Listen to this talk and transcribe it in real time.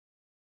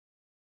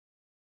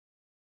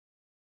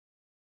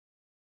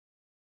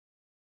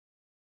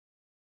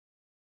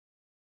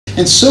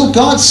And so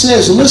God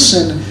says,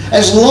 listen,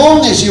 as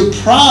long as you're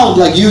proud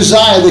like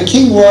Uzziah the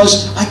king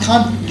was, I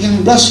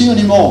can't bless you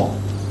anymore.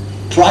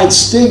 Pride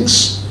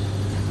stinks.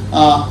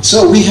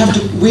 So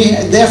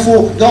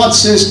therefore God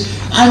says,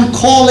 I'm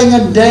calling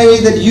a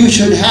day that you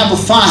should have a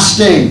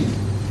fasting.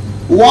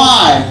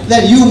 Why?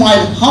 That you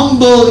might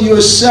humble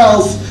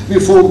yourself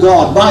before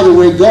God. By the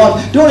way,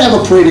 God, don't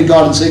ever pray to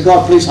God and say,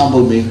 God, please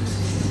humble me.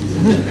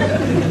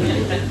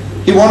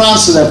 He won't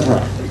answer that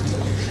prayer.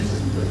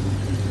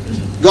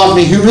 God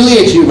may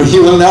humiliate you, but He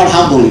will not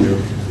humble you.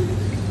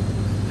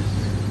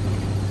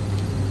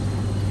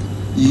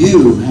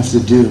 You have to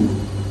do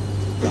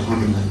the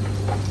humbling.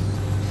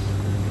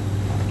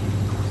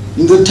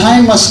 And the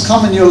time must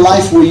come in your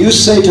life where you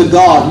say to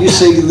God, you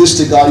say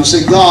this to God, you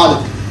say,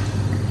 God,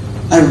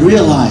 I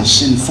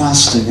realize in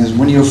fasting, as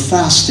when you're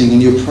fasting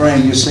and you're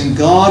praying, you're saying,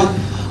 God,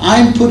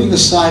 I'm putting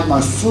aside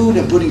my food,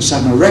 I'm putting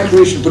aside my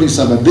recreation, putting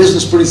aside my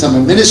business, putting aside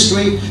my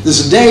ministry.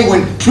 There's a day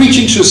when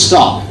preaching should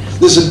stop.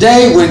 There's a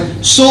day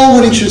when soul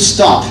winning should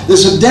stop.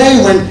 There's a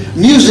day when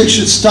music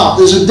should stop.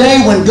 There's a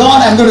day when,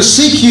 God, I'm going to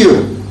seek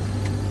you.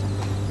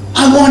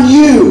 I want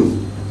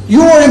you.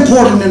 You're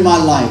important in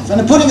my life. And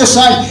I'm putting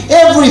aside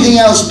everything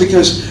else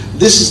because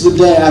this is the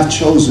day I've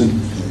chosen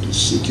to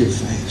seek your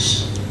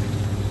face.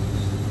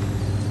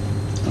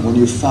 And when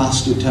you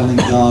fast, you're telling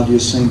God, you're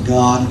saying,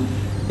 God,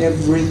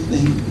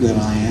 everything that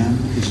I am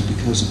is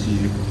because of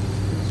you.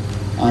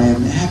 I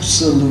am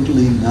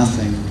absolutely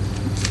nothing.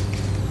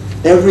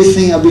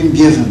 Everything I've been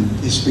given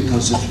is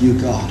because of you,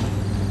 God.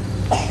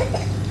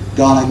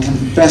 God, I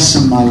confess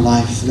in my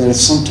life that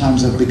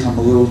sometimes I've become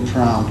a little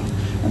proud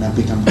and I've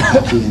become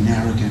cocky and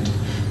arrogant.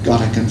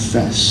 God, I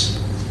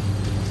confess.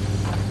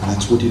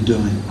 That's what you're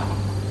doing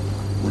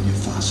when you're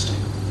fasting.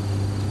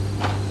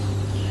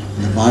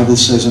 And the Bible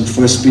says in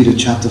 1 Peter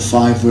chapter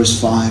 5, verse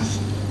 5,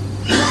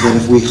 that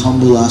if we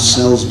humble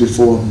ourselves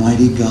before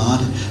Almighty God,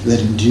 that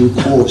in due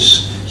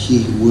course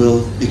He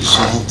will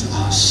exalt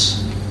us.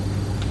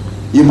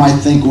 You might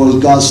think, well,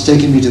 God's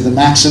taken me to the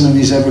maximum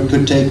He's ever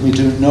could take me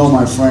to. No,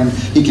 my friend,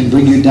 He can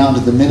bring you down to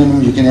the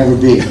minimum you can ever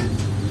be.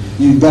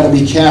 You better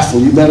be careful.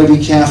 You better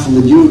be careful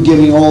that you're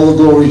giving all the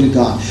glory to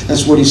God.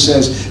 That's what He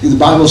says. The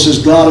Bible says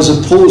God is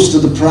opposed to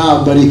the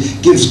proud, but He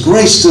gives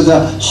grace to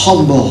the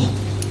humble.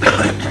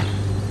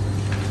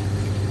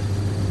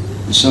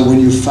 And so when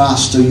you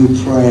fast or you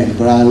pray,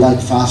 but I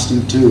like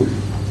fasting too.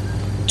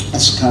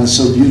 That's kind of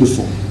so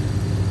beautiful.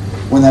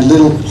 When that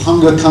little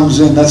hunger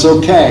comes in, that's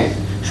okay.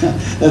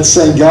 That's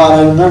saying, God,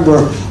 I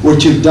remember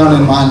what you've done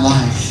in my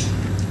life.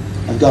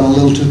 I've got a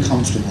little too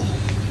comfortable.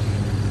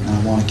 And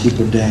I want to keep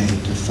a day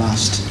to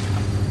fast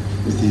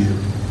with you.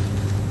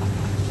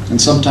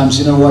 And sometimes,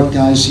 you know what,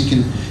 guys?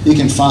 You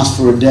can fast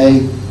for a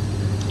day.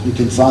 You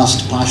can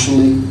fast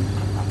partially.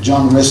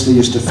 John Wesley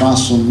used to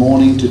fast from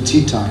morning to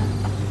tea time.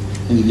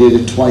 And he did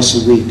it twice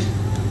a week.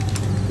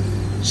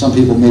 Some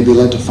people may be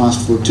led to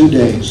fast for 2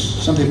 days.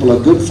 Some people are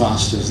good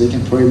fasters. They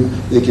can pray.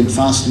 They can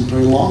fast and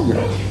pray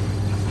longer.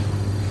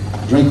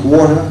 Drink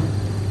water,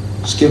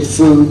 skip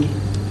food,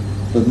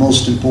 but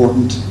most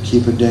important,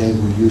 keep a day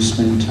where you're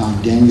spending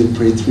time. Daniel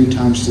prayed 3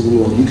 times to the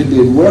Lord. You could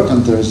be at work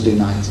on Thursday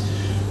night.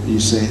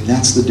 You say,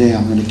 that's the day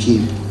I'm going to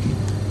keep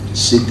to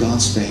seek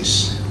God's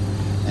face.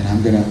 And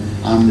I'm going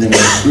to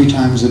 3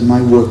 times at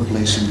my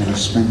workplace, I'm going to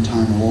spend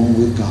time alone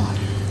with God.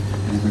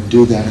 And I'm going to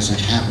do that as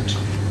a habit.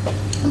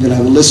 I'm going to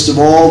have a list of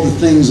all the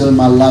things that in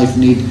my life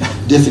need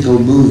difficult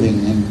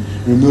moving and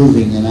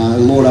removing. And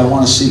Lord, I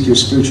want to seek your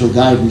spiritual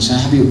guidance. I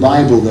have your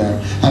Bible there.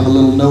 Have a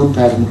little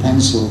notepad and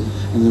pencil.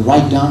 And then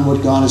write down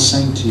what God is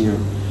saying to you.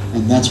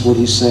 And that's what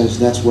He says.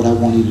 That's what I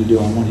want you to do.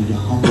 I want you to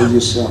humble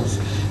yourself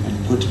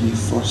and put me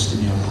first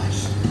in your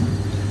life.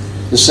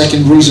 The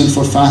second reason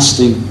for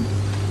fasting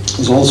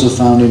is also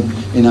found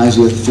in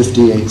Isaiah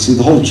 58. See,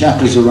 the whole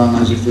chapter is around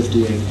Isaiah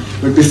 58.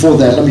 But before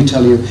that, let me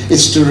tell you,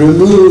 it's to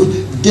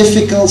remove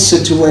difficult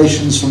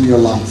situations from your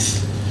life.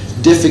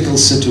 Difficult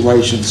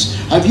situations.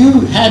 Have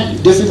you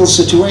had difficult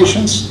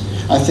situations?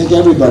 I think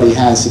everybody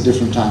has at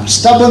different times.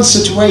 Stubborn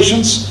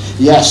situations?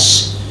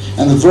 Yes.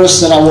 And the verse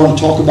that I want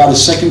to talk about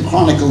is 2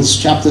 Chronicles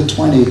chapter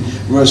 20,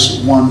 verse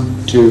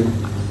 1 to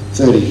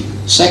 30.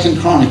 2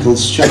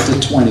 Chronicles chapter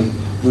 20,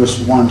 verse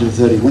 1 to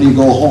 30. When you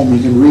go home,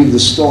 you can read the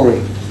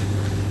story.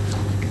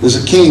 There's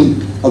a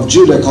king of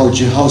Judah called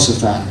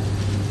Jehoshaphat.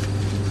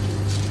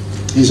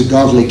 He's a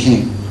godly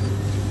king.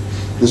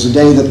 There's a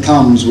day that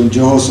comes when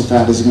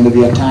Jehoshaphat is going to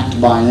be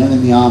attacked by an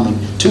enemy army.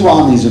 2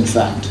 armies, in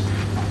fact.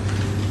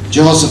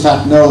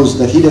 Jehoshaphat knows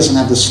that he doesn't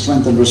have the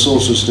strength and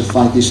resources to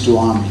fight these 2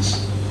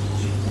 armies.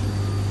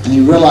 And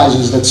he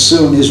realizes that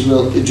soon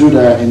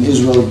Judah and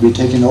Israel will be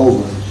taken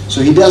over.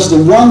 So he does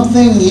the one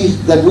thing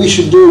that we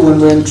should do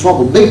when we're in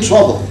trouble, big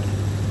trouble.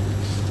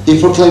 He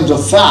proclaims a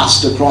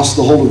fast across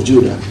the whole of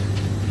Judah.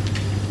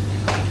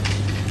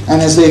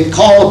 And as they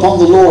call upon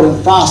the Lord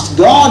and fast,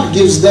 God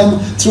gives them,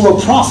 through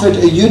a prophet,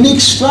 a unique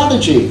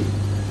strategy.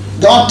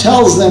 God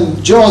tells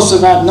them,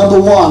 Jehoshaphat, number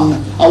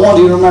 1, I want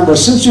you to remember,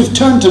 since you've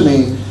turned to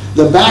me,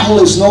 the battle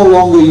is no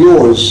longer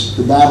yours,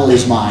 the battle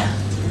is mine.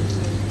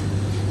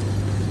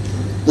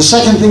 The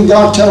second thing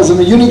God tells them,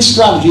 a unique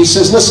strategy. He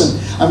says, listen,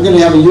 I'm going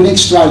to have a unique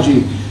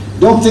strategy.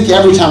 Don't think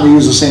every time we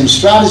use the same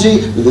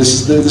strategy, but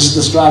this is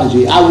the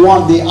strategy. I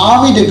want the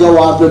army to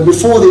go out, but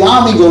before the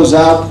army goes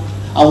out,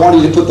 I want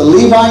you to put the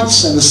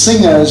Levites and the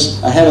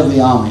singers ahead of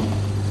the army.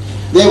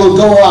 They will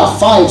go out,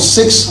 5,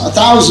 6,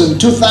 1,000,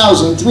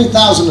 2,000,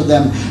 3,000 of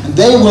them, and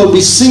they will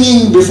be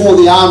singing before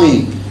the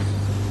army.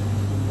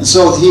 And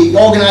so he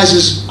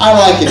organizes, I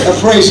like it, a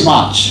praise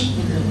march.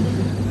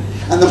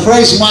 And the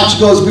praise march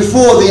goes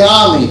before the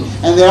army,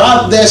 and they're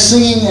out there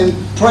singing and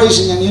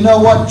praising, and you know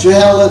what?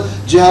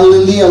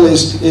 Jehalelel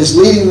is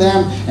leading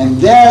them, and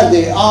there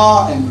they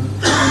are, and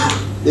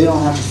they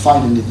don't have to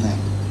fight anything.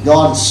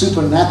 God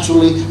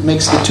supernaturally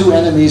makes the two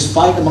enemies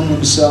fight among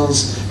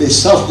themselves. They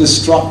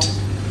self-destruct,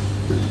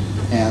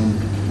 and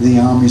the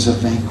armies are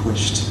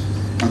vanquished.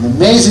 And the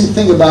amazing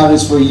thing about it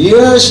is, for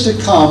years to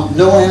come,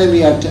 no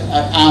enemy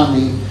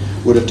army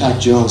would attack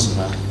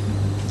Jehoshaphat.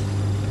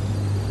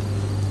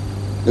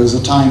 There was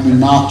a time in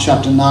Mark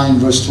chapter 9,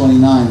 verse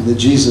 29,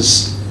 that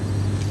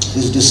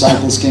his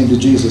disciples came to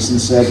Jesus and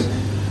said,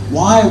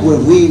 why were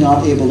we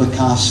not able to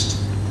cast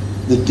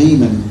the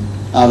demon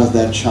out of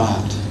that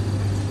child?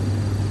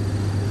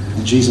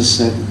 And Jesus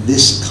said,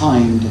 this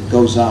kind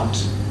goes out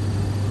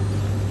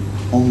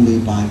only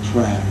by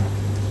prayer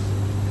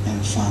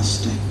and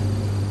fasting.